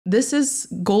this is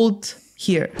gold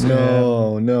here.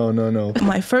 No.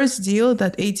 My first deal,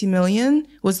 that 80 million,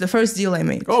 was the first deal I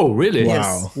made. Oh, really?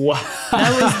 Wow. Wow.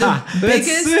 That was the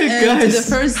biggest sick, and guys.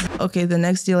 the first. Okay, the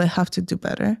next deal I have to do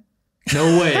better. No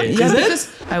way. Yeah, Is it? because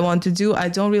I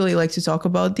don't really like to talk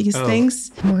about these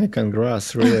things. My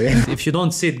congrats, really. If you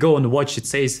don't see it, go and watch it,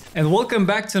 says. And welcome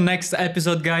back to next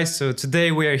episode, guys. So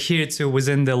today we are here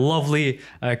within the lovely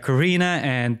Karina,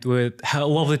 and we're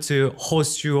lovely to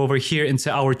host you over here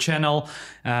into our channel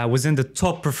within the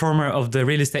top performer of the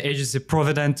real estate agency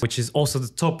Provident, which is also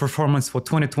the top performance for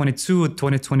 2022,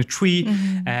 2023.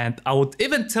 And I would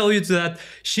even tell you that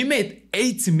she made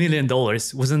 $80 million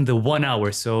within the 1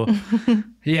 hour. So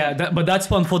yeah, but that's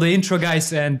one for the intro,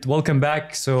 guys, and welcome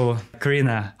back. So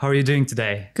Karina, how are you doing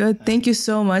today? Good. Thank you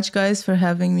so much, guys, for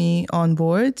having me on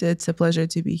board. It's a pleasure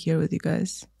to be here with you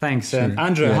guys. Thanks. And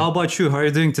Andrei, how about you? How are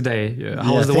you doing today?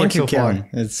 How was the work thank you, so far? Ken.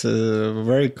 It's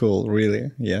very cool,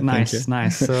 really. Yeah, Nice, thank you.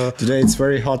 nice. So Today it's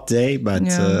very hot day, but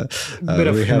Bit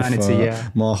of we have humanity,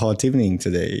 more hot evening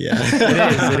today. Yeah.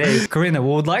 it is. Karina, we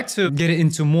would like to get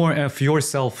into more of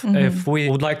yourself. If we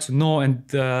would like to know and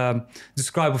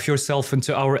describe of yourself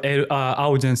into our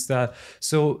audience.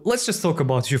 So let's just talk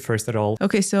about you first at all.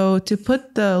 Okay, so to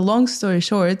put the long story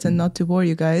short and not to bore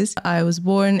you guys, I was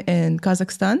born in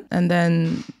Kazakhstan, and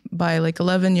then by like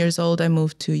 11 years old, I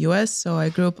moved to US. So I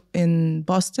grew up in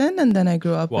Boston, and then I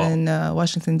grew up in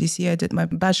Washington, D.C. I did my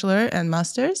bachelor and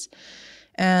master's,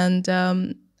 and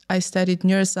I studied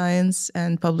neuroscience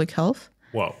and public health.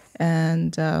 Wow.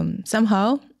 And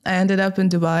somehow I ended up in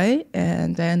Dubai,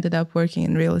 and I ended up working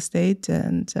in real estate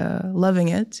and loving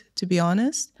it, to be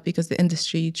honest, because the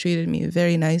industry treated me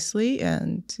very nicely.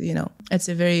 And, you know, it's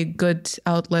a very good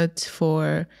outlet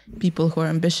for people who are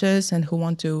ambitious and who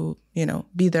want to, you know,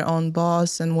 be their own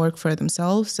boss and work for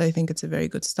themselves. I think it's a very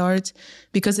good start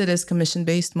because it is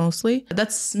commission-based mostly.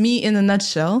 That's me in a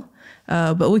nutshell.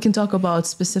 But we can talk about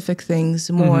specific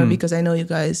things more because I know you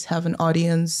guys have an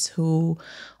audience who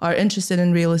are interested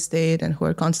in real estate and who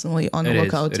are constantly on the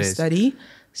lookout to study.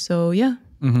 So yeah.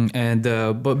 And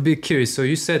but be curious. So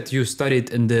you said you studied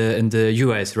in the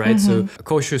US, right? So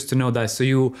cautious to know that. So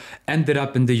you ended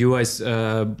up in the US,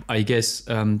 I guess,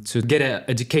 to get an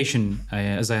education,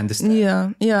 as I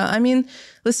understand. Yeah. I mean,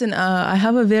 listen, I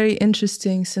have a very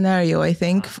interesting scenario, I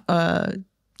think.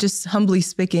 Just humbly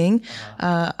speaking,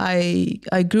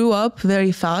 I grew up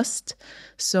very fast.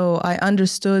 So I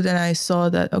understood and I saw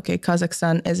that, okay,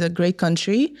 Kazakhstan is a great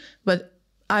country, but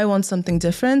I want something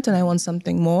different and I want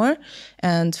something more.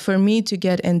 And for me to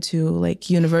get into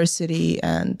like university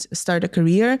and start a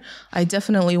career, I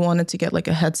definitely wanted to get like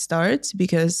a head start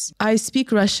because I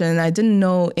speak Russian. I didn't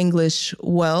know English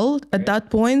well at that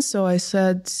point. So I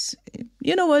said,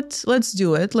 you know what, let's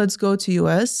do it. Let's go to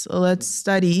US. Let's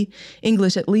study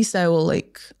English. At least I will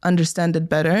like understand it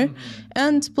better.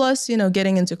 And plus, you know,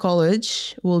 getting into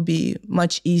college will be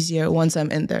much easier once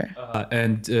I'm in there.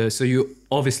 So you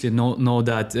obviously know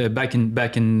that back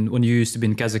in when you used to be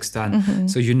in Kazakhstan,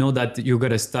 so you know that you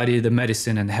gotta study the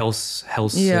medicine and health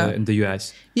in the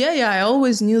US. Yeah, I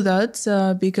always knew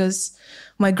that because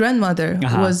my grandmother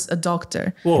was a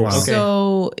doctor. Whoa, okay.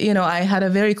 So, you know, I had a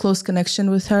very close connection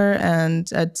with her,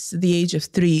 and at the age of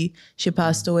 3, she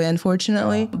passed away,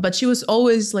 unfortunately. But she was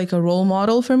always like a role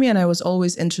model for me, and I was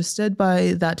always interested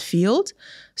by that field.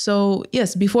 So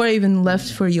yes, before I even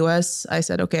left for US, I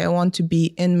said, okay, I want to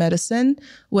be in medicine,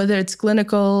 whether it's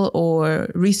clinical or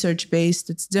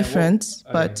research-based, it's different,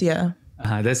 but yeah.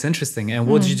 That's interesting. And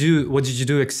what did you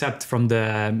do except from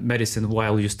the medicine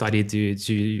while you studied?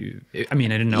 I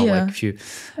mean, I don't know, like if you,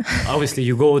 obviously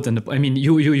you go and I mean,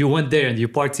 you went there and you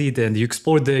partied and you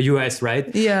explored the US, right?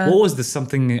 Yeah. What was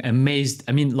something amazed?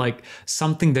 I mean, like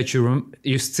something that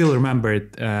you still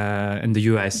remembered in the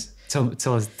US?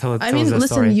 Tell us I mean, that listen,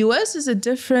 story. US is a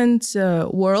different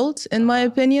world, in my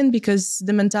opinion, because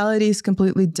the mentality is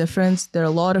completely different. There are a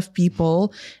lot of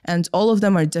people, and all of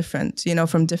them are different, you know,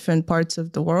 from different parts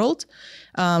of the world.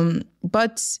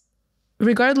 But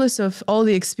regardless of all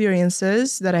the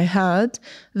experiences that I had,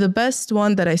 the best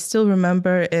one that I still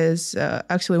remember is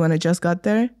actually when I just got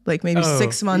there, like maybe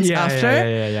 6 months after.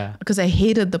 Yeah. Because I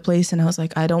hated the place and I was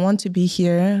like, I don't want to be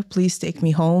here. Please take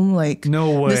me home. Like,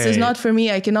 no way. This is not for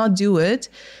me. I cannot do it.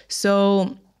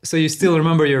 So you still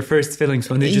remember your first feelings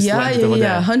when you just landed over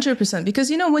there? 100%.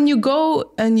 Because, you know, when you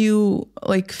go and you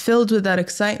like filled with that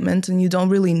excitement and you don't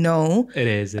really know. It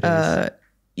is.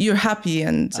 You're happy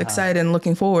and excited and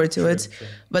looking forward to it. Sure.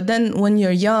 But then when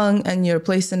you're young and you're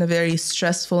placed in a very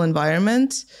stressful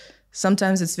environment,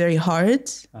 sometimes it's very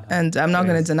hard. And I'm not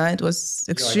going to deny it was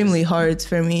extremely hard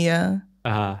for me. Yeah.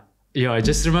 Yeah, I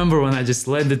just remember when I just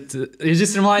landed. It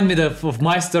just reminded me of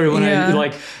my story when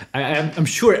I'm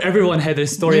sure everyone had a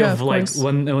story of like course.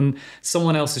 when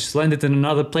someone else just landed in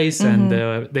another place and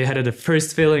they had the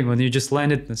first feeling when you just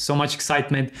landed, so much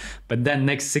excitement, but then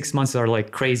next 6 months are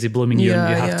like crazy blooming you and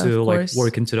you have to like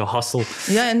work into the hustle.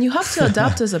 Yeah, and you have to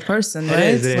adapt as a person,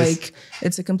 right? It is. Like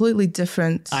it's a completely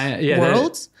different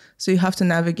world. So you have to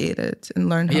navigate it and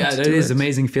learn how to do it. Yeah, it is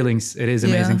amazing feelings. It is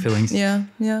amazing feelings. Yeah,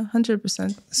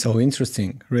 100%. So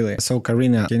interesting, really. So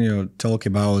Karina, can you talk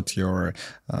about your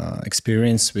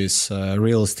experience with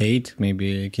real estate?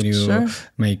 Maybe can you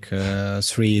make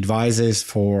 3 advices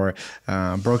for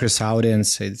brokers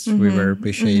audience? We very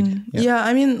appreciate. Yeah,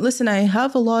 I mean, listen, I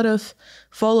have a lot of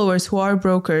followers who are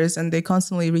brokers and they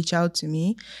constantly reach out to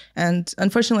me. And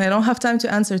unfortunately, I don't have time to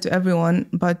answer to everyone,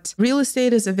 but real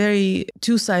estate is a very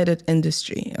two-sided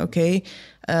industry, okay?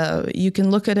 You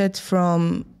can look at it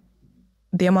from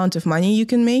the amount of money you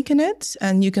can make in it,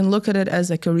 and you can look at it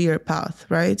as a career path,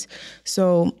 right?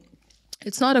 So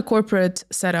it's not a corporate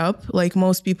setup like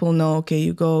most people know. Okay,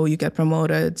 you go, you get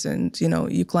promoted, and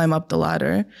you climb up the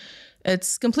ladder.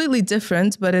 It's completely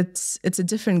different, but it's a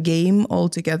different game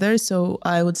altogether. So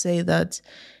I would say that,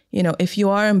 if you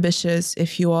are ambitious,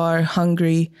 if you are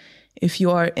hungry, if you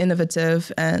are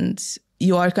innovative, and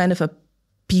you are kind of a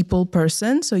people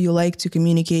person, so you like to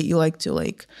communicate, you like to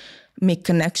make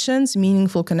connections,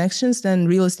 meaningful connections, then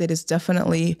real estate is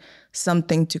definitely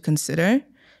something to consider.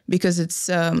 Because it's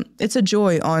a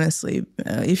joy, honestly.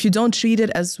 If you don't treat it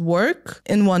as work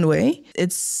in one way,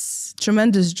 it's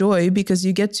tremendous joy because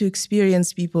you get to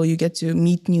experience people, you get to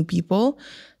meet new people.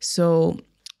 So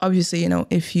obviously,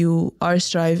 if you are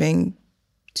striving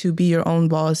to be your own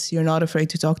boss, you're not afraid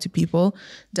to talk to people,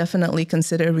 definitely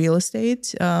consider real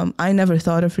estate. I never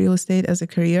thought of real estate as a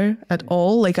career at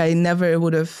all. Like I never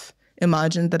would have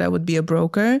imagined that I would be a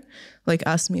broker. Like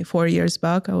ask me 4 years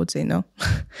back, I would say no,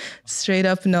 straight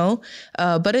up no.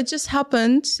 But it just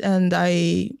happened, and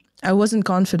I wasn't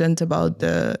confident about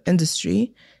the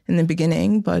industry in the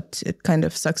beginning, but it kind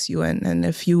of sucks you in. And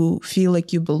if you feel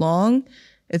like you belong,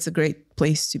 it's a great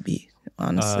place to be,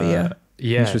 honestly.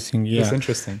 Yeah, interesting. Yeah, it's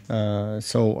interesting.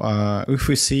 So if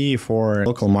we see for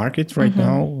local market right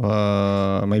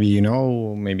now, maybe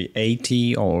maybe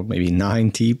 80 or maybe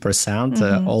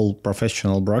 90% all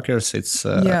professional brokers, it's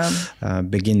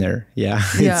beginner. Yeah,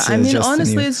 yeah. I mean,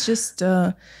 honestly, it's just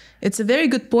it's a very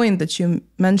good point that you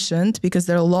mentioned because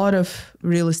there are a lot of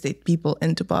real estate people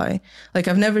in Dubai. Like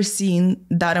I've never seen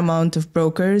that amount of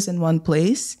brokers in one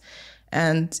place.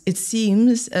 And it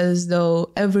seems as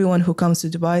though everyone who comes to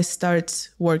Dubai starts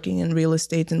working in real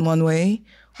estate in one way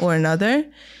or another.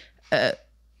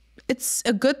 It's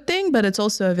a good thing, but it's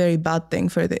also a very bad thing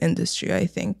for the industry, I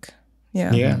think.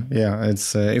 Yeah.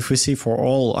 It's if we see for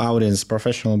all audience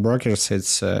professional brokers,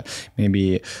 it's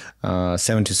maybe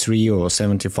 73 or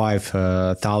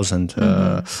 75,000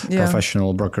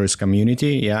 professional brokers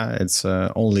community. Yeah, it's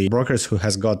only brokers who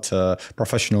has got a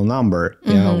professional number.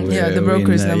 The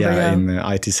brokers number. In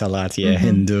IT Salat,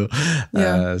 Hindu.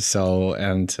 So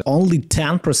and only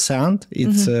 10%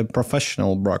 it's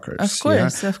professional brokers. Of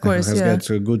course, has got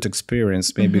a good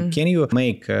experience. Maybe can you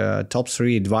make top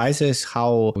 3 advices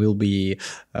how will be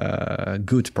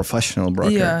good professional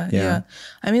broker? Yeah.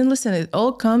 I mean, listen, it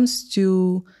all comes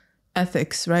to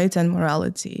ethics, right? And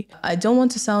morality. I don't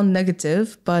want to sound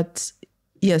negative, but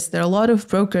yes, there are a lot of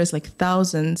brokers, like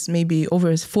thousands, maybe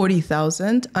over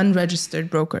 40,000 unregistered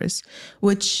brokers,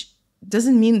 which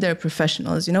doesn't mean they're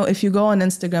professionals. If you go on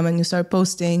Instagram and you start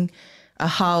posting a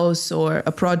house or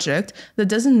a project, that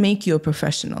doesn't make you a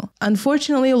professional.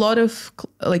 Unfortunately, a lot of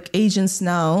agents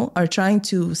now are trying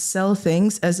to sell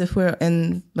things as if we're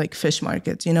in fish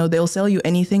markets. They'll sell you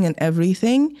anything and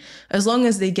everything as long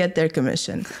as they get their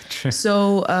commission.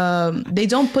 So they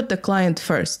don't put the client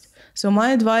first. So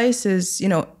my advice is,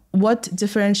 what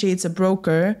differentiates a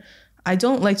broker? I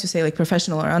don't like to say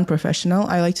professional or unprofessional.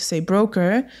 I like to say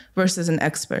broker versus an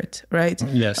expert, right?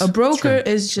 Yes. A broker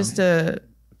is just a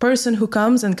person who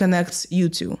comes and connects you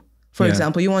two. For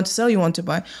example, you want to sell, you want to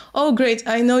buy. Oh, great.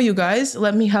 I know you guys.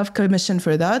 Let me have commission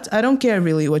for that. I don't care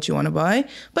really what you want to buy,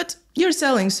 but you're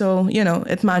selling. So,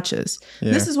 it matches.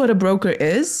 Yeah. This is what a broker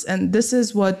is. And this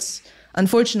is what,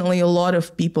 unfortunately, a lot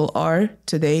of people are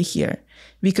today here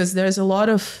because there's a lot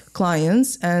of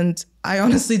clients. And I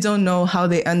honestly don't know how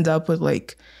they end up with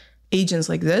agents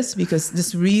like this because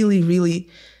this really, really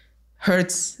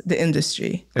hurts the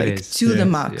industry to the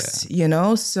max,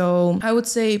 So I would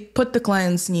say put the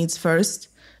client's needs first.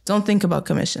 Don't think about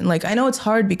commission. I know it's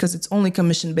hard because it's only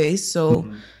commission based. So,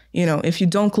 if you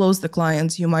don't close the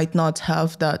clients, you might not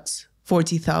have that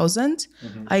 40,000.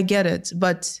 I get it.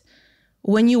 But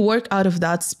when you work out of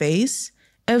that space,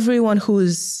 everyone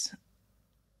who's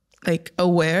like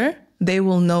aware, they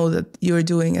will know that you're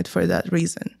doing it for that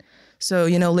reason. So,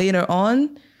 you know, later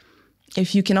on,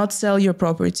 if you cannot sell your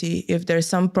property, if there's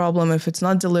some problem, if it's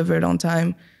not delivered on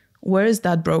time, where is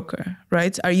that broker,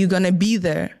 right? Are you going to be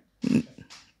there?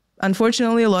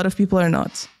 Unfortunately, a lot of people are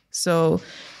not. So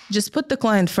just put the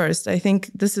client first. I think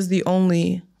this is the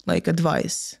only like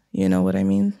advice. You know what I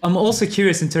mean? I'm also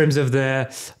curious in terms of the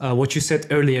what you said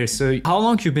earlier. So how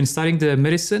long you've been studying the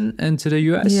medicine into the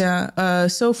US? Yeah,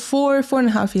 so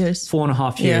 4.5 years.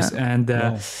 4.5 years. Yeah. And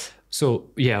Wow.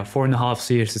 so yeah, 4.5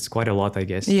 years, it's quite a lot, I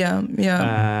guess.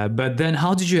 Yeah. But then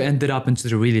how did you ended up into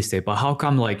the real estate? But how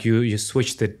come like you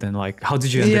switched it and like how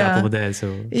did you end up over there? So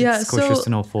it's cautious to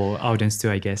know for audience too,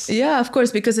 I guess. Yeah, of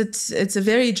course, because it's a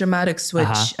very dramatic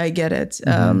switch. I get it.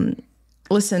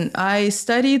 Listen, I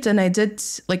studied and I did,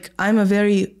 like, I'm a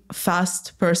very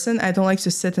fast person. I don't like to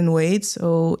sit and wait.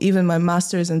 So even my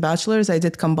master's and bachelor's, I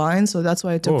did combine. So that's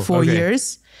why it took 4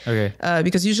 years. Okay.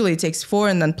 Because usually it takes 4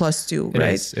 and then +2,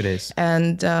 right? It is.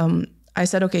 And I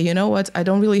said, okay, you know what? I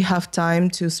don't really have time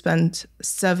to spend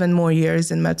 7 more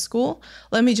years in med school.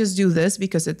 Let me just do this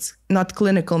because it's not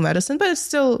clinical medicine, but it's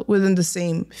still within the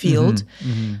same field.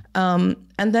 And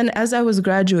then as I was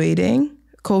graduating,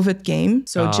 COVID came.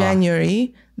 So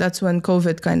January, that's when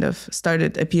COVID kind of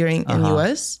started appearing in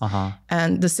US.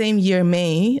 And the same year,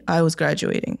 May, I was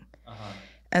graduating.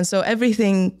 And so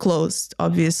everything closed,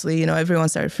 obviously, you know, everyone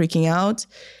started freaking out.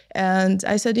 And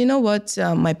I said, you know what?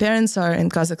 My parents are in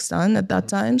Kazakhstan at that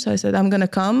time. So I said, I'm going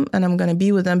to come and I'm going to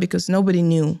be with them because nobody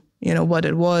knew, you know, what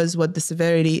it was, what the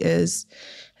severity is.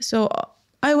 So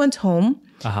I went home.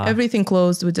 Everything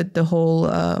closed. We did the whole,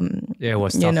 it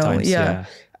was tough times,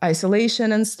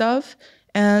 isolation and stuff.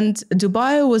 And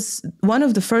Dubai was one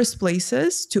of the first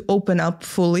places to open up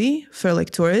fully for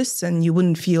like tourists, and you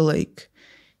wouldn't feel like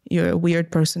you're a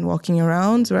weird person walking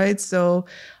around, right? So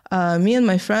me and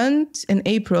my friend in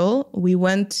April, we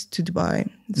went to Dubai.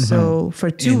 So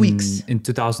for 2 weeks. In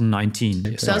 2019.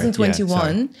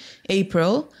 2021,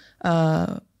 April,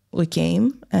 we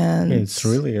came and... It's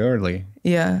really early.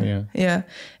 Yeah.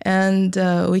 And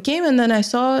we came and then I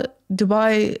saw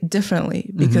Dubai differently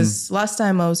because last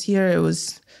time I was here,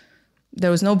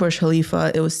 there was no Burj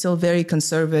Khalifa. It was still very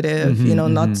conservative, you know,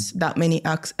 not that many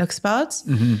expats.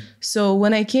 So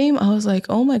when I came, I was like,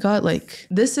 oh my God, like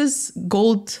this is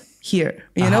gold here.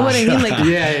 You know what I mean? Like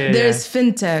there's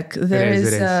fintech, there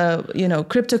is, you know,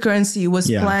 cryptocurrency was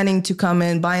planning to come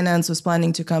in, Binance was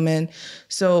planning to come in.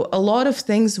 So a lot of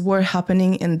things were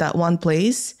happening in that one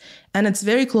place. And it's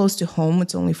very close to home.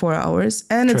 It's only 4 hours.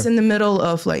 And it's in the middle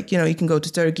of like, you know, you can go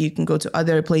to Turkey, you can go to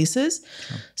other places.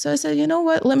 So I said, you know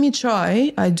what, let me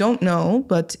try. I don't know,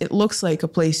 but it looks like a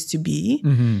place to be.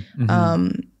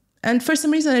 And for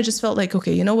some reason, I just felt like,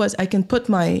 okay, you know what, I can put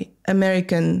my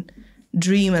American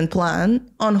dream and plan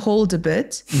on hold a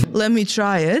bit. Let me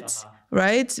try it,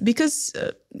 right? Because,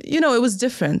 you know, it was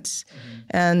different.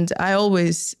 And I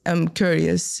always am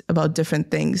curious about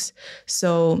different things.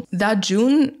 So that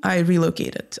June, I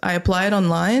relocated. I applied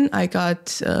online. I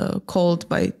got called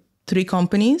by 3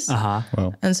 companies. Wow.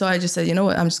 And so I just said, you know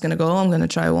what, I'm just going to go. I'm going to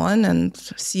try one and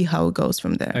see how it goes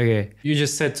from there. Okay. You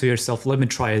just said to yourself, let me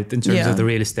try it in terms of the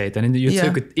real estate. And you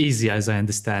took it easy, as I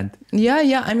understand.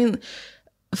 Yeah. I mean,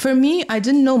 for me, I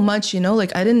didn't know much, you know,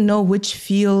 like I didn't know which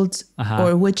field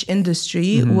or which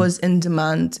industry was in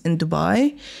demand in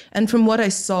Dubai. And from what I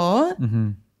saw,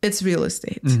 it's real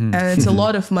estate and it's a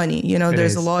lot of money. You know,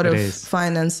 there's a lot of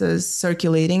finances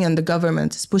circulating and the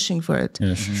government is pushing for it.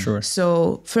 Yeah, sure.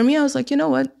 So for me, I was like, you know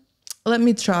what? Let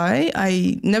me try.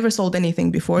 I never sold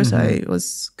anything before, so I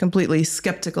was completely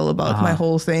skeptical about my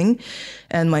whole thing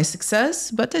and my success.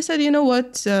 But I said, you know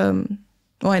what?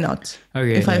 Why not?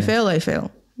 Okay, if I fail, I fail.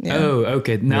 Yeah. Oh,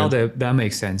 okay. Now that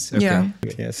makes sense. Okay.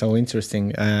 Yeah, so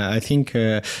interesting. I think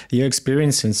your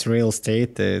experience in real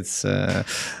estate is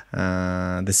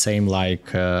the same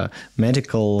like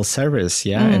medical service.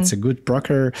 Yeah, it's a good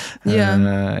broker.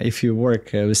 If you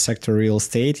work with sector real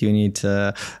estate, you need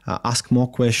to ask more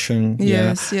questions.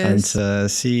 Yes. And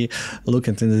look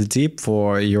into the deep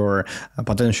for your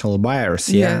potential buyers.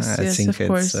 I think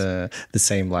it's the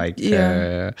same like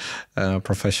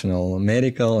professional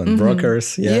medical and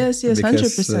brokers. Yes,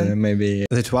 100%. Maybe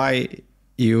that's why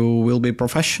you will be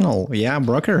professional. Yeah,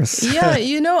 brokers. Yeah,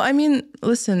 you know, I mean,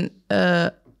 listen,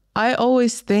 I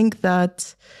always think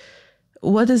that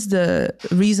what is the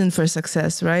reason for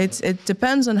success, right? It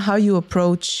depends on how you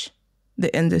approach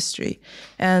the industry.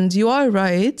 And you are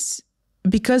right,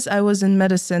 because I was in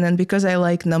medicine and because I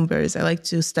like numbers, I like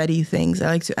to study things, I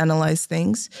like to analyze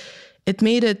things, it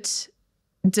made it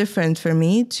different for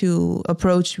me to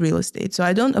approach real estate. So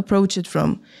I don't approach it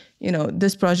from,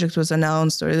 this project was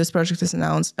announced or this project is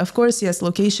announced. Of course, yes,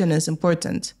 location is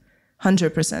important.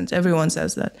 100%. Everyone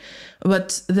says that.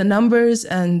 But the numbers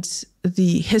and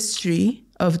the history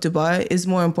of Dubai is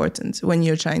more important when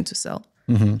you're trying to sell.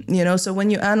 So when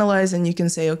you analyze and you can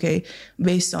say, okay,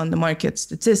 based on the market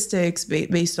statistics,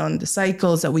 based on the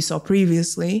cycles that we saw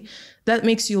previously, that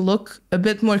makes you look a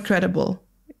bit more credible,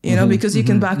 because you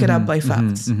can back it up by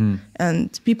facts.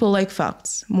 And people like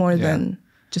facts more than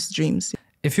just dreams.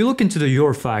 If you look into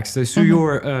your facts, so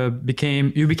you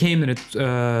became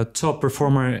a top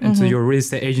performer into your real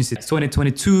estate agency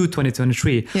 2022,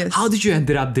 2023. Yes. How did you end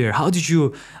up there? How did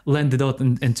you land it out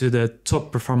into the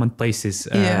top performing places?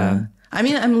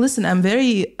 I'm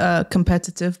very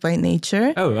competitive by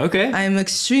nature. Oh, okay. I'm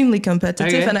extremely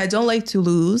competitive and I don't like to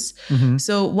lose.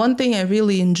 So one thing I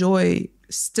really enjoy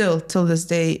still till this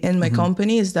day in my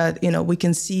company is that, we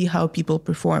can see how people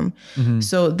perform.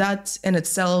 So that in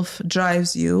itself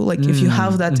drives you. Like if you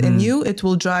have that in you, it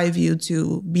will drive you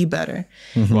to be better.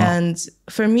 Wow. And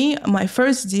for me, my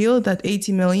first deal, that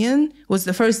 80 million, was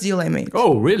the first deal I made.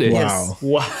 Oh, really? Yes.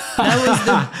 Wow. That was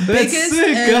the biggest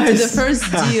sick, and guys. the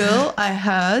first deal I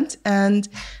had. And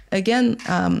again,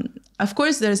 of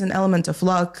course, there's an element of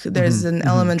luck. There's an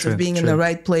element of being in the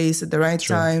right place at the right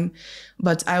time.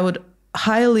 But I would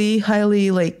highly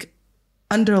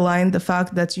underline the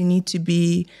fact that you need to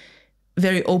be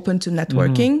very open to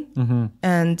networking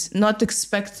and not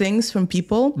expect things from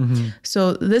people.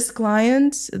 So this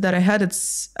client that I had,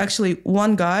 it's actually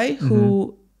one guy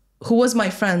who was my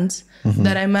friend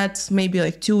that I met maybe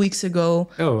like 2 weeks ago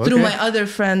through my other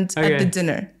friend at the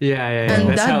dinner. Yeah. And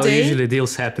that's that how day, usually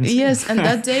deals happen. Yes, and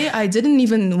that day I didn't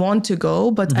even want to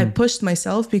go, but I pushed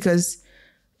myself because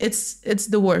it's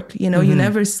the work, you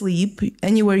never sleep.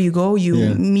 Anywhere you go,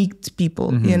 you meet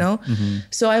people,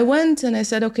 So I went and I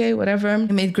said, okay, whatever. I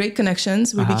made great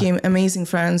connections. We became amazing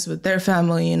friends with their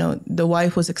family. The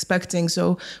wife was expecting.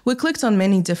 So we clicked on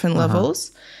many different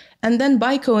levels. And then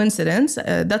by coincidence,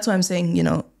 that's why I'm saying,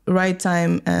 right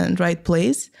time and right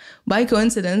place. By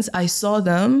coincidence, I saw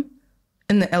them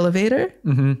in the elevator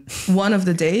one of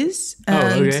the days.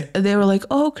 And they were like,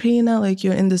 oh, Karina, like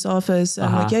you're in this office.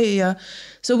 I'm like, yeah.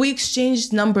 So we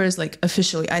exchanged numbers like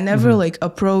officially. I never like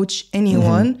approach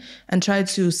anyone and try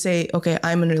to say, okay,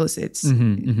 I'm in real estate.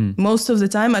 Most of the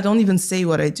time, I don't even say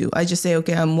what I do. I just say,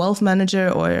 okay, I'm wealth manager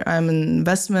or I'm in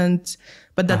investment,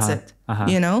 but that's it,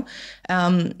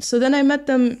 So then I met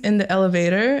them in the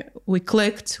elevator. We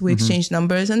clicked, we exchanged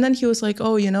numbers. And then he was like,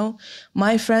 oh,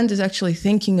 my friend is actually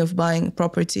thinking of buying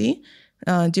property.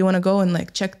 Do you want to go and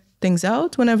like check things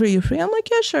out whenever you're free? I'm like,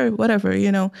 yeah, sure, whatever.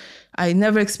 I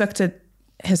never expected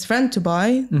his friend to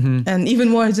buy, and even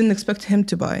more, I didn't expect him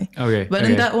to buy. But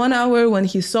in that 1 hour, when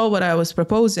he saw what I was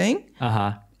proposing,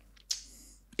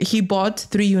 he bought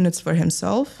 3 units for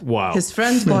himself. Wow. His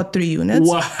friend bought 3 units.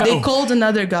 Wow. They called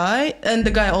another guy, and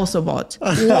the guy also bought.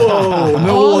 Whoa,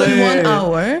 no all way. in 1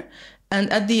 hour.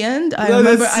 And at the end, I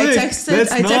remember I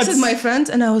texted my friend,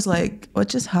 and I was like, what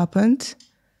just happened?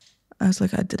 I was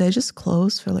like, did I just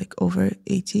close for like over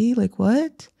 80? Like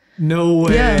what? No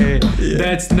way. Yeah.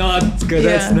 That's not good.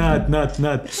 Yeah. That's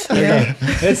not. Yeah.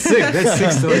 That's sick. That's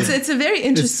sick story. It's a very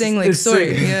interesting It's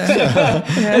story. sick. Yeah.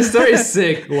 That story is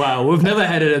sick. Wow. We've never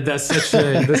had it. That's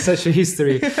such a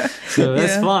history. So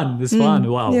that's fun. That's fun.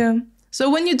 Wow. Yeah.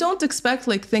 So when you don't expect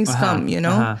like things come,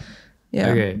 Yeah.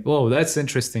 Okay. Whoa, that's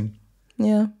interesting.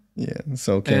 Yeah. Yeah.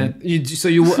 So okay. And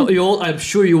you all, I'm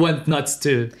sure you went nuts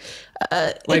too.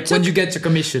 When you get your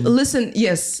commission. Listen,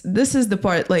 yes, this is the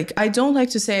part. Like, I don't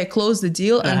like to say I close the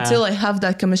deal until I have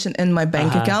that commission in my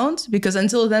bank account, because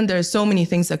until then, there's so many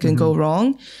things that can go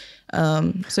wrong.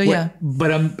 Yeah.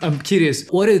 But I'm curious,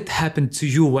 what had happened to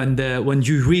you when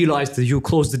you realized that you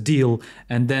closed the deal,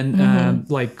 and then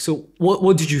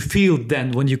what did you feel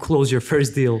then when you closed your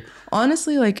first deal?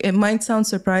 Honestly, like it might sound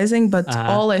surprising, but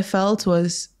all I felt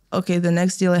was, okay, the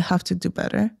next deal I have to do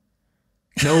better.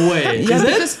 No way.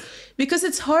 Yeah, because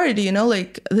it's hard,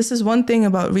 like this is one thing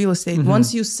about real estate.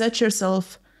 Once you set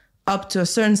yourself up to a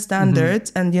certain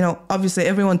standard, and obviously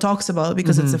everyone talks about it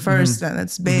because it's the first and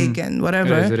it's big and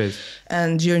whatever, it is.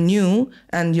 And you're new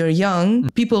and you're young,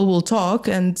 people will talk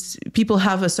and people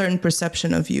have a certain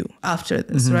perception of you after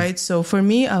this, right? So for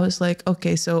me, I was like,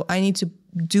 okay, so I need to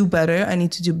do better, I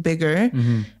need to do bigger,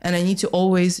 and I need to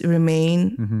always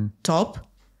remain top.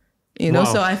 you know,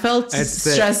 Wow. so I felt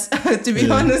stress, to be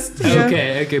honest.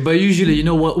 Yeah. Okay. But usually, you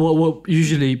know, what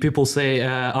usually people say,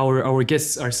 our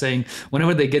guests are saying,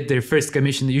 whenever they get their first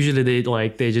commission, usually they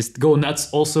just go nuts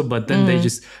also, but then they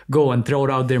just go and throw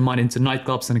out their money into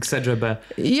nightclubs and etc. But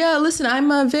yeah, listen,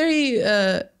 I'm a very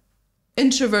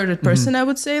introverted person, I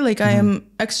would say. Like I am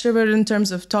extroverted in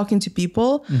terms of talking to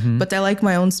people, but I like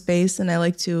my own space, and I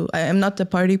am not the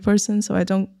party person, so I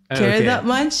don't care that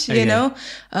much, you know.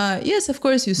 Yes, of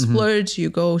course, you splurge, you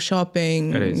go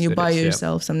shopping, you buy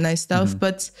yourself some nice stuff,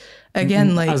 but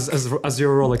again, like as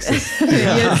your Rolex is.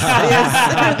 yes.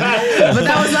 But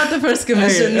that was not the first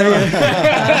commission. No.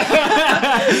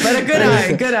 But a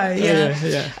good eye,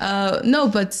 yeah. No,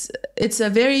 but it's a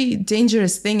very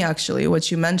dangerous thing, actually,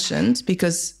 what you mentioned,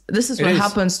 because this is what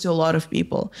happens to a lot of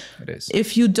people. It is. If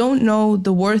you don't know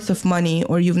the worth of money,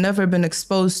 or you've never been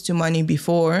exposed to money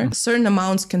before, certain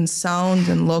amounts can sound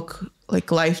and look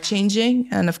like life-changing.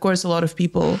 And of course, a lot of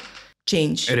people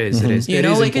change. It is. You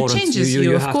know, like it changes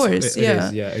you, of course. You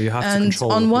have to and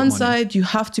control on your one money. side, you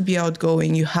have to be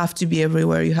outgoing. You have to be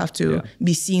everywhere. You have to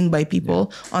be seen by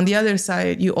people. On the other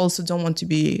side, you also don't want to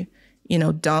be, you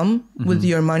know, dumb with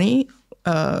your money.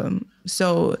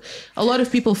 So a lot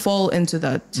of people fall into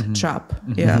that trap.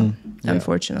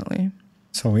 Unfortunately.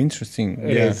 So interesting.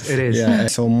 It is. Yeah.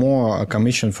 So more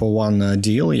commission for one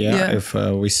deal. Yeah. If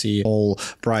we see all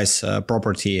price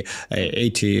property,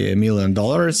 $80 million.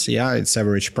 Yeah. It's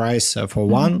average price for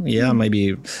one. Yeah.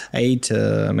 Maybe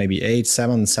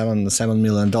 $7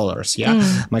 million.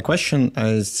 Yeah. My question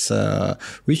is,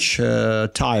 which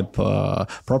type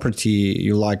property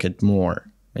you like it more?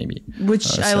 Maybe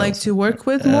which I like to work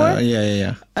with more.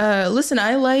 Listen,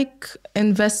 I like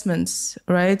investments,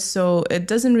 right? So it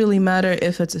doesn't really matter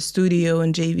if it's a studio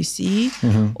in JVC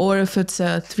or if it's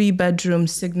a 3-bedroom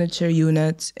signature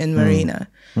unit in Marina,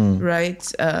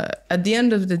 right? At the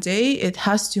end of the day, it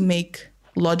has to make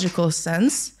logical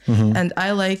sense, and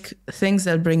I like things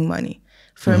that bring money.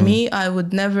 For me, I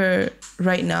would never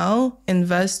right now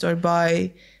invest or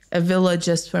buy a villa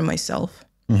just for myself,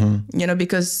 you know,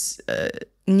 because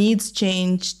needs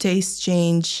change, tastes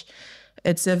change.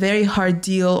 It's a very hard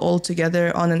deal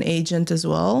altogether on an agent as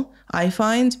well, I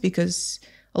find, because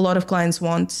a lot of clients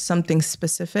want something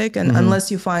specific, and unless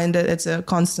you find that it's a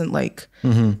constant like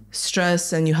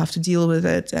stress and you have to deal with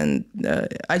it, and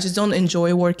I just don't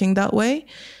enjoy working that way.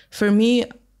 For me,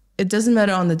 it doesn't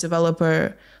matter on the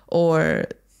developer or,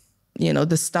 you know,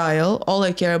 the style. All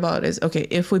I care about is, okay,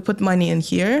 if we put money in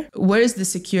here, where is the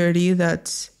security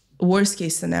that worst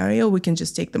case scenario, we can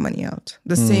just take the money out,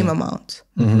 the same amount,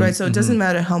 right? So it doesn't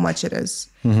matter how much it is.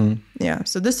 Yeah.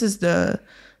 So this is the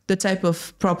type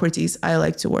of properties I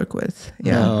like to work with.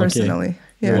 Yeah, personally.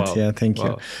 Yeah. Wow. Yeah, thank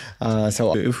you.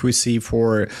 So if we see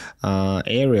for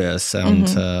areas and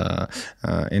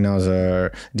in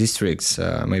other districts,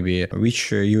 maybe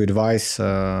which you advise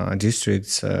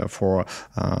districts for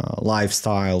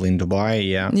lifestyle in Dubai?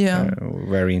 Yeah.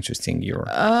 Very interesting.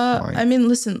 I mean,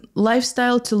 listen,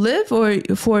 lifestyle to live or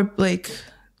for like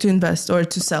to invest or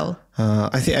to sell?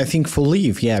 I think for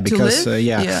live, because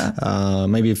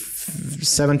maybe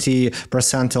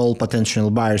 70% all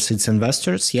potential buyers it's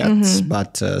investors,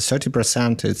 but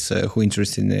 30% it's who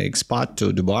interested in the expat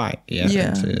to Dubai,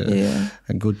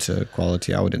 a good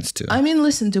quality audience too. I mean,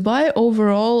 listen, Dubai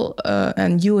overall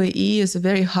and UAE is a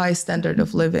very high standard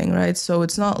of living, right? So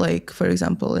it's not like, for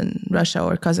example, in Russia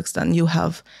or Kazakhstan, you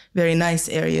have very nice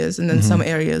areas and then some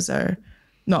areas are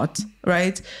not,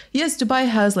 right? Yes, Dubai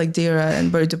has like Deira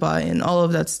and Bur Dubai and all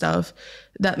of that stuff.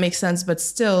 That makes sense. But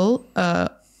still,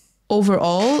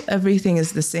 overall, everything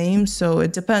is the same. So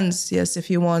it depends. Yes, if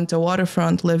you want a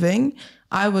waterfront living,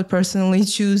 I would personally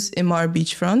choose Imar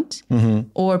beachfront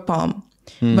or Palm.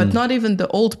 But not even the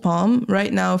old Palm.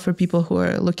 Right now, for people who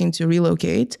are looking to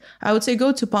relocate, I would say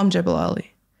go to Palm Jebel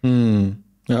Ali.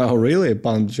 Oh, really?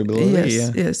 Palm Jebel Ali?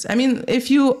 Yes. I mean, if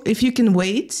you can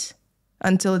wait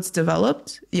until it's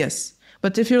developed, yes.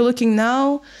 But if you're looking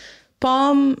now,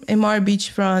 Palm, Imar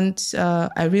beachfront,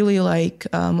 I really like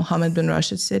Mohammed bin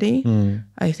Rashid City.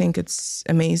 I think it's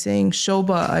amazing.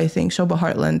 Shoba, I think Shoba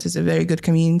Heartland is a very good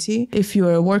community. If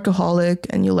you're a workaholic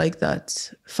and you like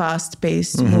that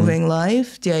fast-paced moving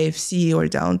life, the IFC or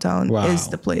downtown is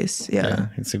the place. Yeah,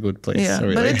 it's a good place. Yeah,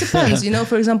 really. But it depends. You know,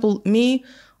 for example, me,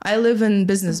 I live in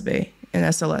Business Bay in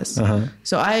SLS.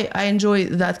 So I enjoy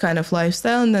that kind of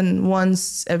lifestyle. And then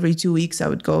once every 2 weeks, I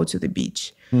would go to the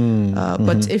beach.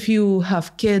 But if you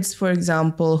have kids, for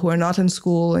example, who are not in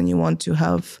school and you want to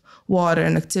have water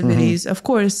and activities, of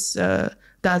course,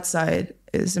 that side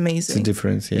is amazing. It's a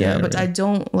difference, But I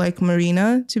don't like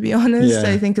Marina, to be honest.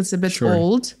 I think it's a bit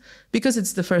old because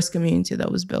it's the first community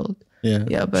that was built.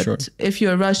 But if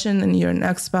you're Russian and you're an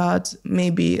expat,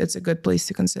 maybe it's a good place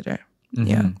to consider.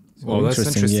 Well, that's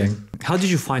interesting. How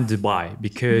did you find Dubai?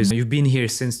 Because you've been here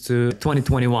since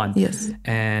 2021. Yes.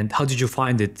 And how did you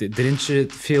find it? Didn't you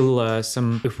feel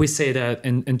some, if we say that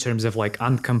in terms of like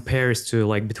uncompares to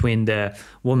like between the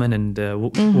woman and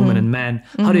woman and man,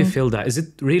 how do you feel that? Is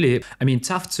it really, I mean,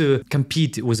 tough to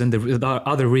compete within the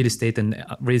other real estate and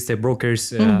real estate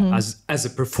brokers as a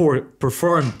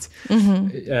performed,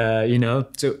 you know,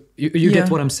 so you get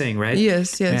what I'm saying, right?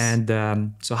 Yes.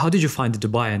 And so how did you find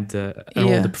Dubai and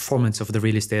all the performance of the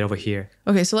real estate over here?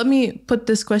 Okay, so let me put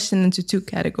this question into two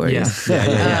categories.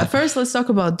 First, let's talk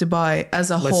about Dubai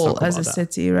as a whole, as a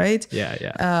city, right?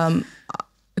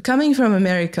 Coming from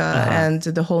America and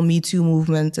the whole Me Too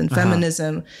movement and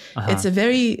feminism, it's a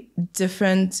very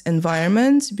different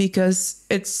environment because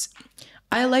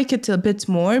I like it a bit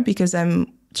more because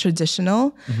I'm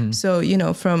traditional. So, you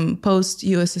know, from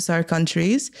post-USSR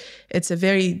countries, it's a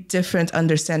very different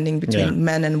understanding between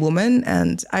men and women.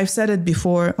 And I've said it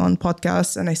before on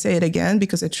podcasts and I say it again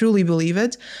because I truly believe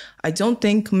it. I don't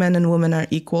think men and women are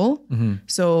equal.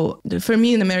 So for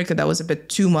me in America, that was a bit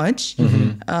too much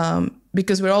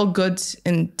because we're all good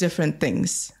in different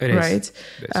things, right?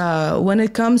 When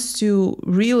it comes to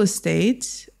real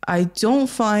estate, I don't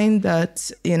find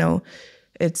that, you know,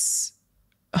 it's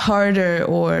harder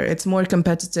or it's more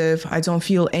competitive. I don't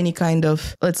feel any kind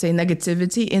of, let's say,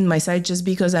 negativity in my side just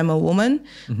because I'm a woman.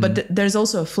 But there's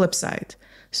also a flip side.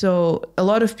 So a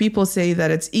lot of people say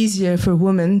that it's easier for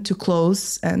women to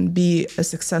close and be a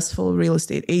successful real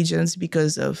estate agent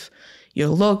because of your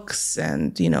looks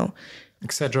and, you know,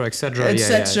 etc.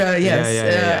 Yes.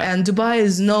 And Dubai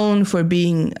is known for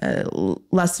being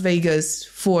Las Vegas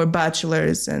for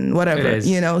bachelors and whatever,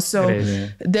 you know. So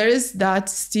there is that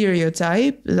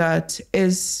stereotype that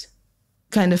is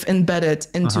kind of embedded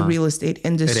into real estate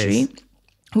industry,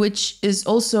 which is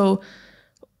also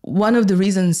one of the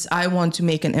reasons I want to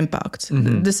make an impact.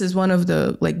 This is one of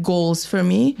the like goals for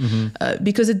me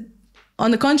because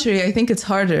on the contrary, I think it's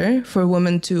harder for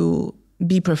women to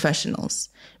be professionals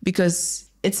because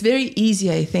it's very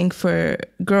easy, I think, for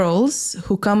girls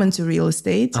who come into real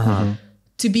estate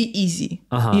to be easy.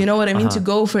 You know what I mean? To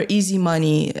go for easy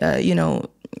money, you know,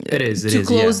 to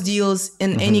close deals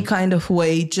in any kind of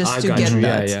way just to get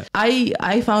that.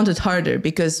 I found it harder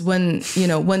because when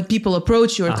people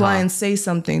approach you or clients say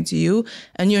something to you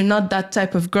and you're not that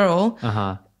type of girl,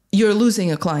 you're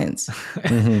losing a client.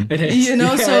 You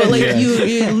know, so like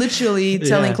you're literally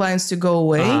telling clients to go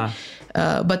away.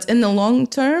 But in the long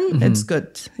term, it's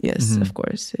good. Yes, of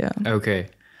course. Yeah. Okay.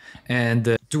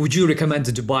 And would you recommend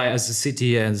Dubai as a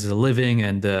city, as a living,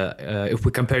 and if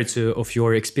we compare to of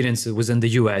your experience within the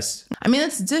US? I mean,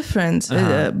 it's different,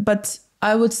 but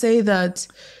I would say that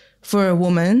for a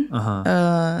woman,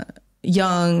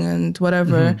 young and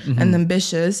whatever, and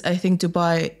ambitious, I think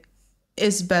Dubai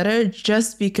is better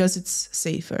just because it's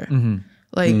safer.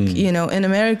 Like, you know, in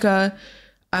America,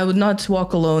 I would not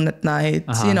walk alone at night.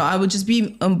 You know, I would just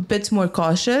be a bit more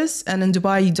cautious. And in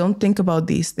Dubai, you don't think about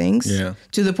these things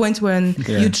to the point when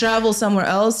you travel somewhere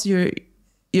else,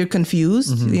 you're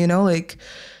confused, you know, like,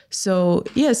 so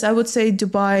yes, I would say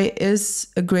Dubai is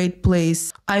a great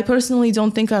place. I personally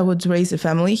don't think I would raise a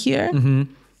family here,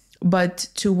 but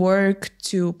to work,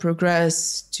 to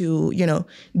progress, to, you know,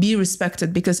 be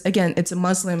respected, because again, it's a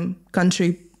Muslim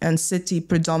country and city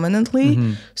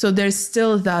predominantly. So there's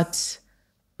still that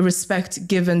respect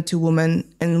given to women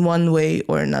in one way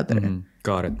or another.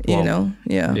 Got it. You know?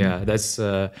 Yeah, that's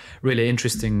really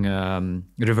interesting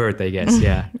revert, I guess.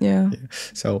 Yeah.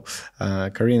 So,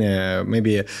 Karina,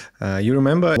 maybe you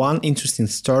remember one interesting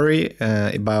story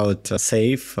about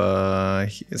safe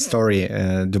story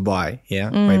Dubai.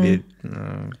 Yeah, maybe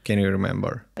can you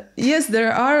remember? Yes,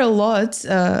 there are a lot.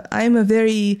 I'm a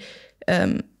very...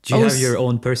 Do you have your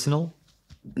own personal?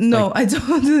 No, like, I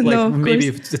don't know. Like maybe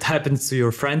if it happens to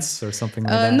your friends or something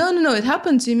like that. No. It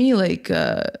happened to me. Like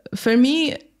for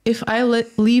me, if I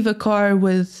leave a car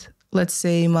with, let's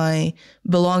say, my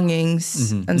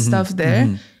belongings and stuff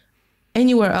there,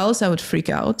 anywhere else I would freak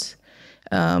out.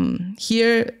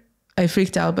 Here I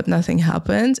freaked out, but nothing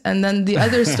happened. And then the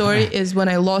other story is when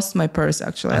I lost my purse.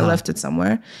 Actually, I left it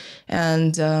somewhere,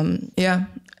 and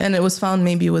and it was found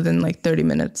maybe within like 30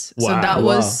 minutes. Wow.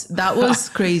 So that was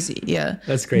crazy. Yeah.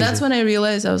 That's crazy. That's when I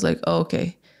realized I was like, oh,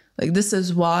 okay, like this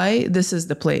is why this is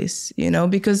the place, you know,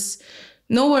 because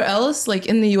nowhere else, like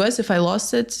in the US, if I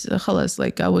lost it, khalas,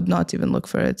 like I would not even look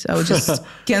for it. I would just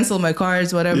cancel my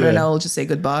cards, whatever, and I will just say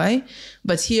goodbye.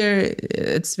 But here,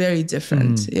 it's very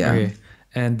different. Yeah. Okay.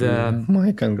 And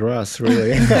My congrats, really.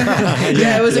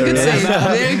 Yeah, it was a good save.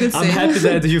 Very good I'm save. happy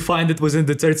that you find it within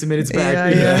the 30 minutes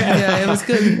back. Yeah, it was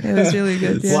good. It was really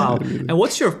good. Yeah. Wow. And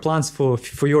what's your plans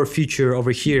for your future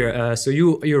over here? So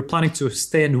you're planning to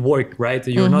stay and work, right?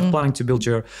 You're not planning to build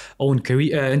your own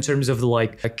career in terms of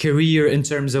a career, in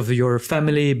terms of your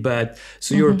family, but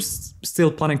so you're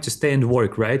still planning to stay and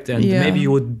work, right? And maybe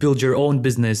you would build your own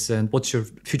business. And what's your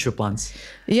future plans?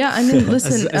 Yeah, I mean,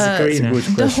 listen,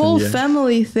 the whole family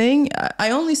thing,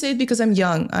 I only say it because I'm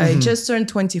young. I just turned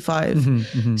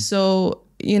 25. So,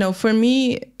 for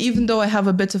me, even though I have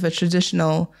a bit of a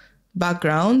traditional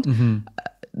background,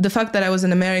 the fact that I was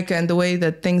in America and the way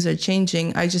that things are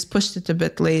changing, I just pushed it a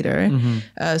bit later.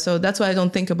 So that's why I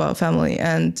don't think about family.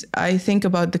 And I think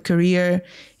about the career.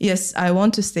 Yes, I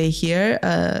want to stay here.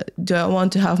 Do I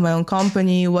want to have my own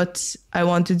company? What I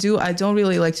want to do? I don't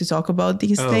really like to talk about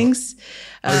these things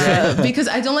because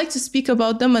I don't like to speak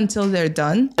about them until they're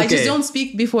done. I just don't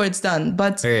speak before it's done.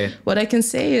 But what I can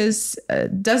say is,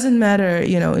 doesn't matter,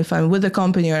 if I'm with a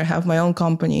company or I have my own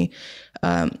company,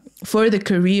 for the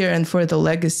career and for the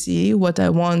legacy, what I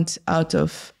want out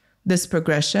of this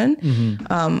progression,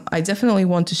 I definitely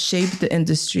want to shape the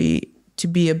industry to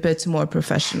be a bit more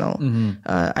professional.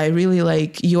 I really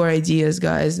like your ideas,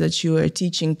 guys, that you are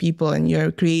teaching people and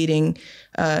you're creating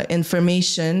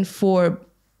information for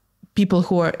people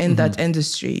who are in that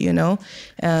industry, and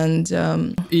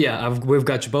we've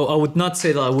got you. But I would not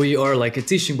say that we are like a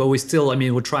teaching, but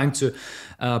we're trying to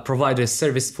provide a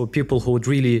service for people who would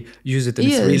really use it, and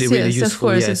it's really useful. Of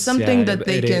course, it's something that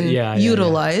they can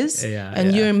utilize,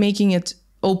 and you're making it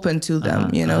open to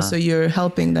them, so you're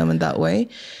helping them in that way.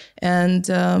 And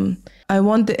I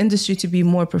want the industry to be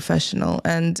more professional,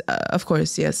 and of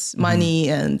course, yes, money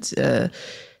and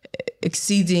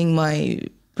exceeding my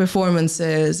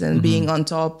performances and being on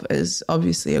top is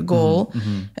obviously a goal,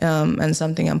 and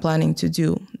something I'm planning to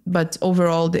do. But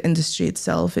overall, the industry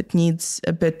itself, it needs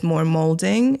a bit more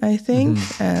molding, I think.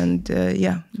 And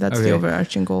that's the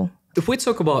overarching goal. If we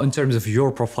talk about in terms of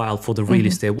your profile for the real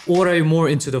estate, what are you more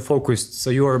into the focus? So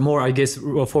you are more, I guess,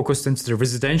 focused into the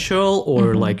residential,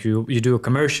 or like you do a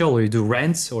commercial, or you do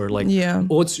rents, or like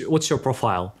what's your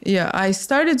profile? Yeah, I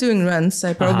started doing rents.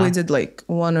 I probably did like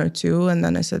 1 or 2, and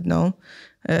then I said no.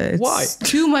 Why? It's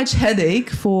too much headache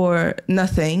for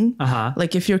nothing.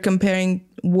 Like if you're comparing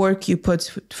work you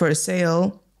put for a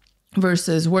sale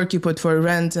versus work you put for a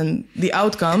rent and the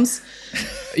outcomes,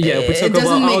 it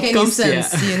doesn't make any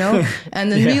sense,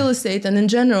 And in real estate and in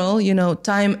general,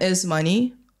 time is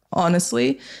money,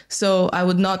 honestly. So I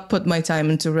would not put my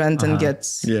time into rent and get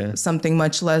something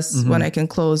much less when I can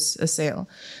close a sale.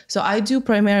 So I do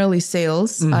primarily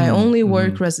sales. I only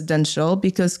work residential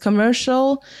because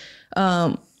commercial,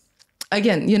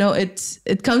 again,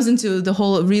 it comes into the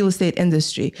whole real estate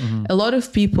industry. A lot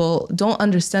of people don't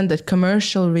understand that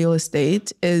commercial real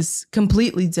estate is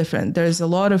completely different. There's a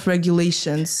lot of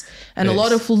regulations and a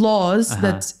lot of laws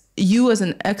that you as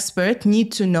an expert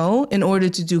need to know in order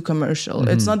to do commercial.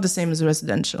 It's not the same as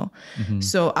residential.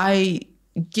 So I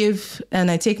give and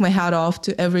I take my hat off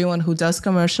to everyone who does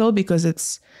commercial because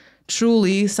it's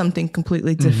truly something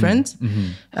completely different.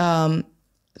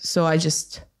 So I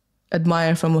just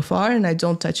admire from afar, and I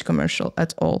don't touch commercial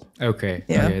at all. Okay,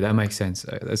 that makes sense.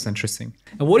 That's interesting.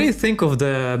 And what do you think of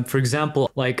for example,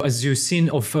 like as you've seen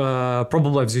of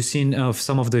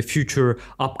some of the future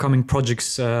upcoming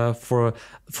projects for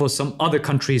some other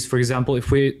countries? For example, if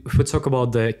we talk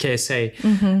about the KSA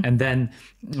and then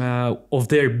of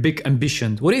their big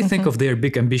ambition, what do you think of their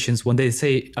big ambitions when they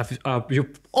say,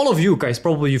 all of you guys,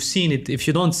 probably you've seen it. If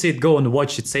you don't see it, go and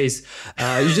watch. It says,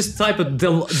 you just type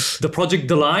the project,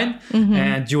 the line,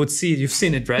 and you would see, you've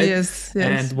seen it, right? Yes.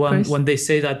 And when they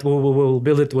say that we will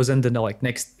build it within the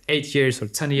next 8 years or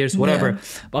 10 years, whatever.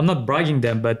 I'm not bragging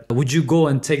them, but would you go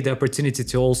and take the opportunity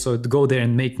to also go there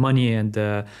and make money and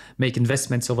make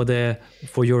investments over there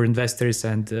for your investors?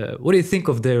 And what do you think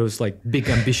of those like big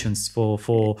ambitions for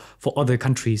other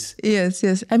countries? Yes.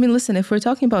 I mean, listen, if we're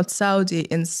talking about Saudi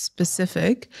in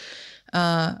specific,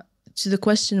 to the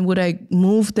question, would I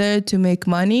move there to make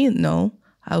money? No.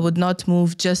 I would not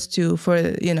move just for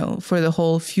the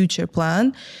whole future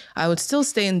plan. I would still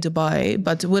stay in Dubai,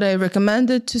 but would I recommend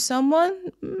it to someone?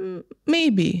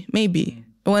 Maybe.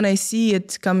 When I see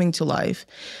it coming to life.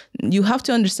 You have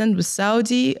to understand with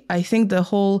Saudi, I think the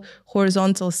whole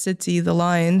horizontal city, the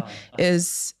line,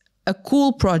 is a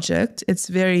cool project. It's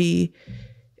very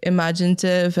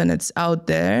imaginative and it's out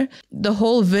there. The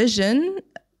whole vision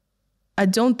I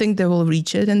don't think they will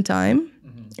reach it in time.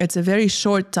 It's a very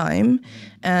short time.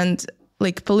 And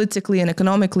like politically and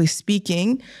economically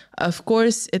speaking, of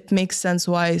course, it makes sense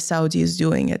why Saudi is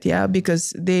doing it. Yeah,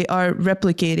 because they are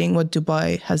replicating what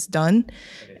Dubai has done.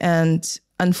 And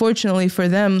unfortunately for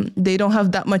them, they don't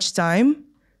have that much time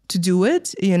to do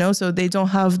it, so they don't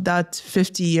have that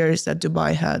 50 years that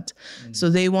Dubai had. So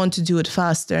they want to do it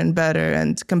faster and better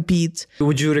and compete.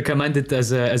 Would you recommend it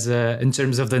as a in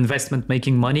terms of the investment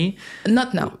making money?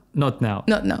 Not now. Not now.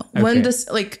 Not now. Okay. When this,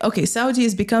 Saudi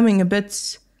is becoming a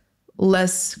bit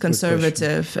less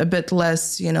conservative, a bit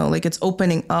less, it's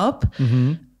opening up,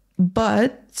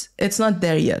 but it's not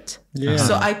there yet. Yeah.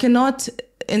 So I cannot,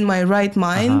 in my right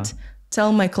mind,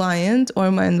 tell my client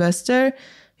or my investor,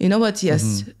 you know what?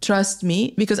 Yes, trust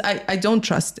me, because I don't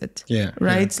trust it. Yeah.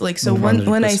 Right. Yeah. So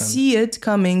when I see it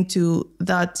coming to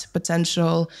that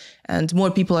potential, and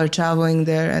more people are traveling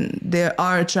there, and they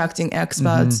are attracting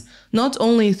expats, not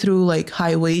only through like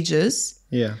high wages,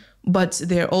 but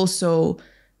they're also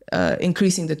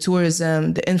increasing the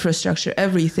tourism, the infrastructure,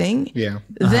 everything. Yeah.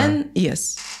 Then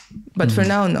yes, but for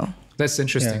now, no. That's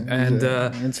interesting.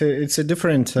 Yeah, and it's a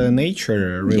different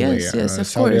nature, really. Yes, of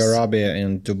Saudi course. Arabia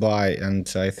and Dubai, and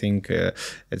I think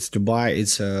it's Dubai.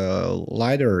 It's a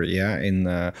leader, in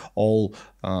all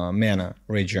MENA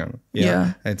region.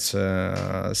 Yeah. It's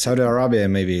Saudi Arabia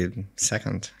maybe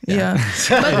second. Yeah.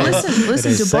 But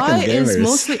listen, Dubai Second is gamers.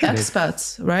 mostly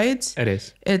expats, right? it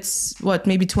is. It's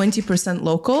maybe 20%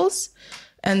 locals.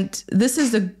 And this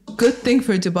is a good thing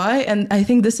for Dubai. And I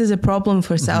think this is a problem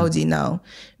for Saudi now,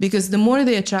 because the more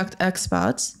they attract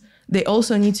expats, they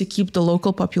also need to keep the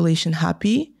local population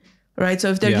happy, right? So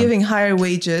if they're giving higher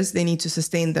wages, they need to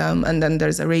sustain them. And then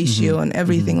there's a ratio and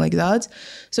everything like that.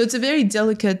 So it's a very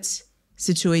delicate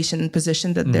situation and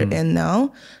position that they're in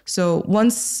now. So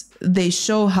once they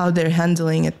show how they're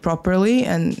handling it properly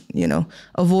and,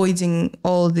 avoiding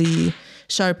all the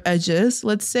sharp edges,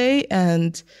 let's say,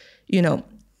 and,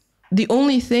 the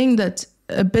only thing that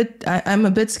I'm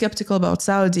a bit skeptical about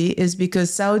Saudi is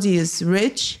because Saudi is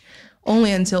rich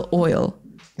only until oil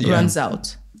runs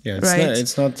out. Yeah, right?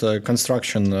 It's not a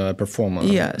construction performer.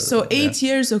 Yeah, so 8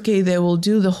 years, okay, they will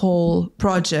do the whole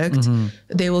project.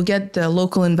 They will get the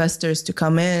local investors to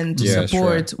come in, to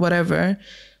support, whatever.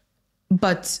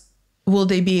 But will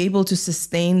they be able to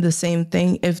sustain the same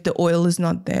thing if the oil is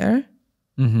not there?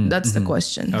 That's the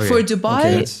question. Okay. For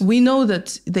Dubai, we know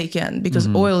that they can, because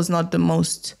oil is not the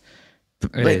most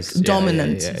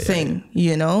dominant thing,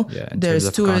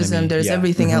 there's tourism, economy. There's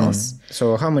everything else.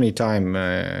 So how many time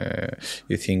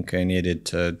you think needed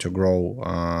to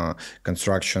grow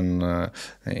construction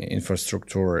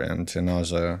infrastructure and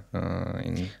another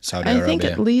in Saudi Arabia? I think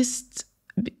at least,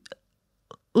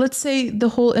 let's say the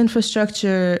whole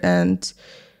infrastructure, and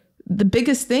the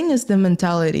biggest thing is the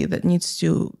mentality that needs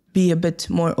to be a bit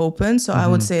more open. So I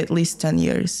would say at least 10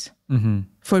 years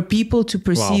for people to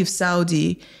perceive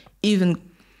Saudi even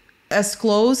as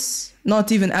close,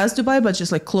 not even as Dubai, but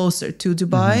just like closer to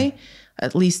Dubai,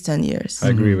 at least 10 years. I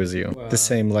agree with you. Wow. The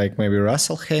same like maybe Ras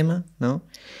Al Khaimah, no?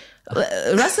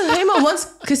 Ras Al Khaimah, once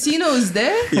casino is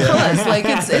there,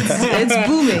 it's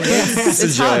booming.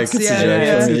 It's hot.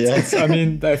 I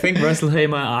mean, I think Ras Al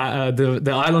Khaimah,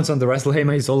 the islands on the Ras Al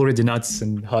Khaimah is already nuts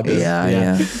and hot.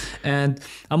 Yeah. And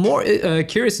I'm more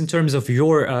curious in terms of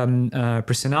your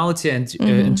personality and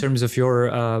in terms of your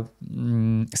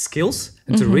skills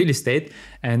into real estate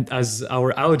and as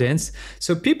our audience.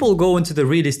 So people go into the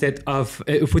real estate of,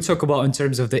 if we talk about in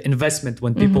terms of the investment,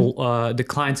 when people, the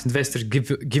clients, investors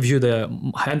give you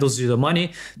handles you the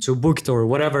money to book it or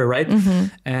whatever, right?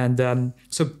 And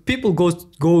so people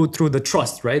go through the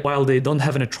trust, right? While they don't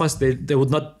have any trust, they would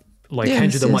not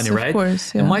hand you the money, right? Of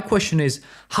course, yeah. And my question is,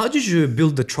 how did you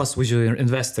build the trust with your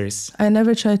investors? I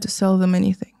never tried to sell them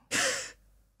anything.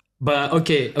 But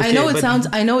okay. I know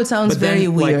it sounds very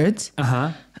weird.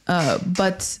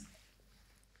 But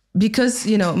because,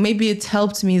 maybe it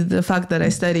helped me the fact that I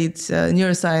studied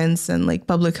neuroscience and like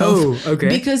public health. Oh, okay.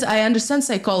 Because I understand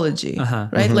psychology,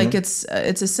 right? Like it's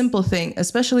a simple thing,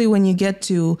 especially when you get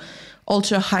to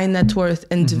ultra high net worth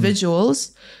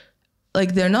individuals,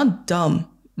 like they're not dumb,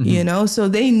 so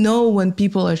they know when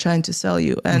people are trying to sell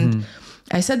you. And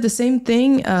I said the same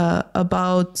thing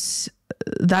about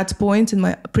that point in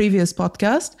my previous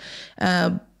podcast.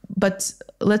 But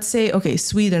let's say, okay,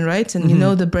 Sweden, right? And you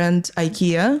know the brand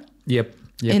IKEA. Yep.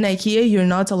 In IKEA, you're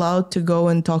not allowed to go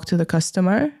and talk to the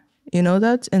customer. You know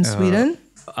that in Sweden?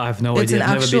 I've no It's idea. an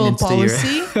I've never been actual into the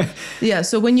policy. Yeah.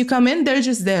 So when you come in, they're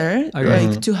just there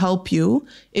like to help you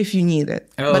if you need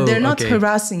it. But they're not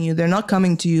harassing you. They're not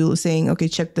coming to you saying, okay,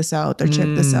 check this out or check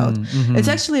this out. It's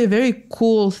actually a very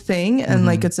cool thing. And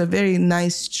like, it's a very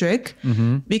nice trick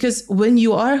because when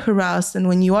you are harassed and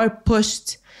when you are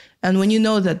pushed and when you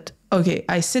know that, okay,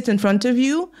 I sit in front of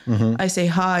you, I say,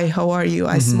 hi, how are you?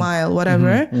 I smile,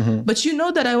 whatever. But you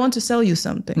know that I want to sell you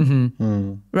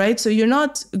something, right? So you're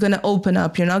not going to open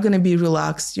up. You're not going to be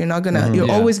relaxed. You're not going to, you're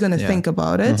always going to think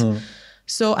about it.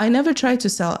 So I never try to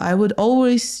sell. I would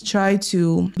always try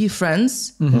to be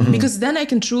friends because then I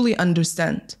can truly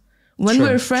understand. When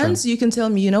we're friends, you can tell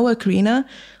me, you know what, Karina,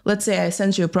 let's say I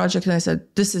sent you a project and I said,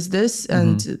 this is this,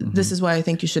 and this is why I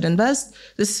think you should invest.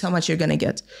 This is how much you're going to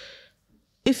get.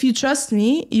 If you trust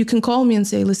me, you can call me and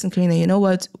say, listen, Karina, you know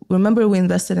what? Remember we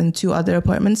invested in 2 other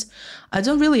apartments. I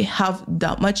don't really have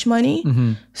that much money.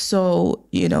 So,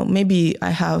 you know, maybe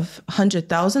I have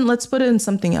 100,000. Let's put it in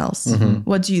something else.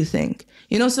 What do you think?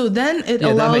 You know, so then it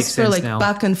allows for like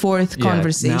back and forth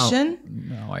conversation.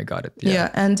 Now I got it. Yeah.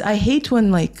 And I hate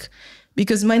when like,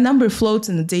 because my number floats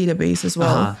in the database as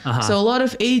well. So a lot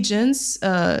of agents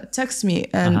text me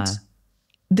and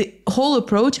the whole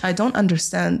approach, I don't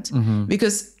understand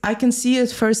because I can see it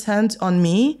firsthand on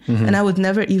me and I would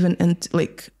never even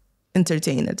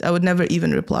entertain it. I would never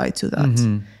even reply to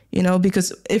that, you know,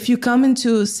 because if you come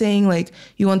into saying like,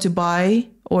 you want to buy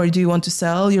or do you want to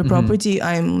sell your property?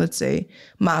 I'm, let's say,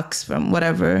 Max from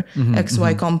whatever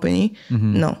XY company.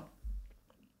 No,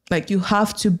 like you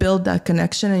have to build that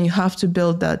connection and you have to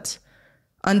build that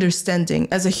understanding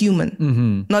as a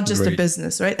human, not just a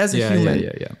business, right? As a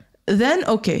human. Then,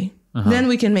 okay, then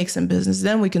we can make some business.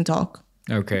 Then we can talk.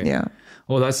 Okay. Yeah.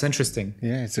 Well, that's interesting.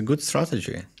 Yeah, it's a good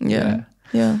strategy. Yeah.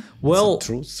 Well, it's a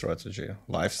true strategy,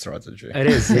 life strategy. It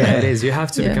is. Yeah, it is. You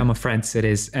have to become a friend. It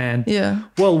is. And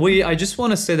well, I just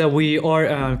want to say that we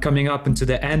are coming up into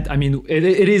the end. I mean,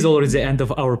 it is already the end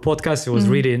of our podcast. It was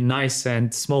really nice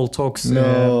and small talks.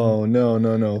 No,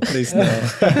 please no.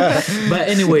 But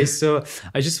anyway, so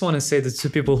I just want to say that to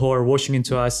people who are watching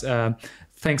into us,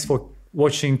 thanks for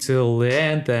watching till the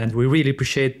end, and we really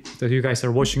appreciate that you guys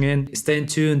are watching in. Stay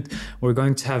tuned. We're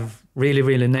going to have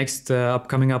really next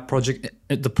upcoming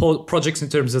projects in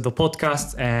terms of the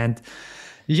podcast, and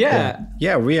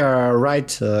we are right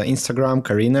Instagram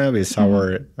Karina with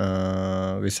our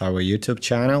YouTube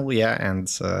channel, and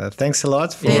thanks a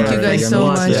lot for thank you guys so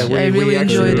much. I really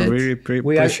enjoyed it. Really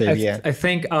appreciate. I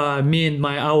think me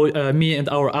and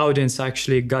our audience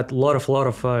actually got a lot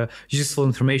of useful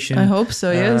information. I hope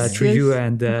so. Yes, through you,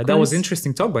 and that was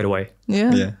interesting talk, by the way.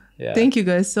 Yeah. Thank you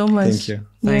guys so much. Thank you.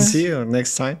 Thanks. See you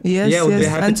next time. Yes.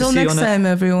 Until next time,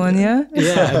 everyone. Yeah.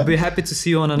 I'd be happy to see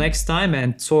you on the next time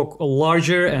and talk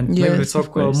larger and maybe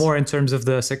talk more in terms of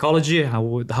the psychology.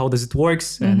 How does it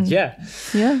works? And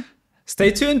stay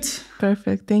tuned.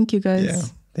 Perfect. Thank you guys. Yeah.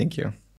 Thank you.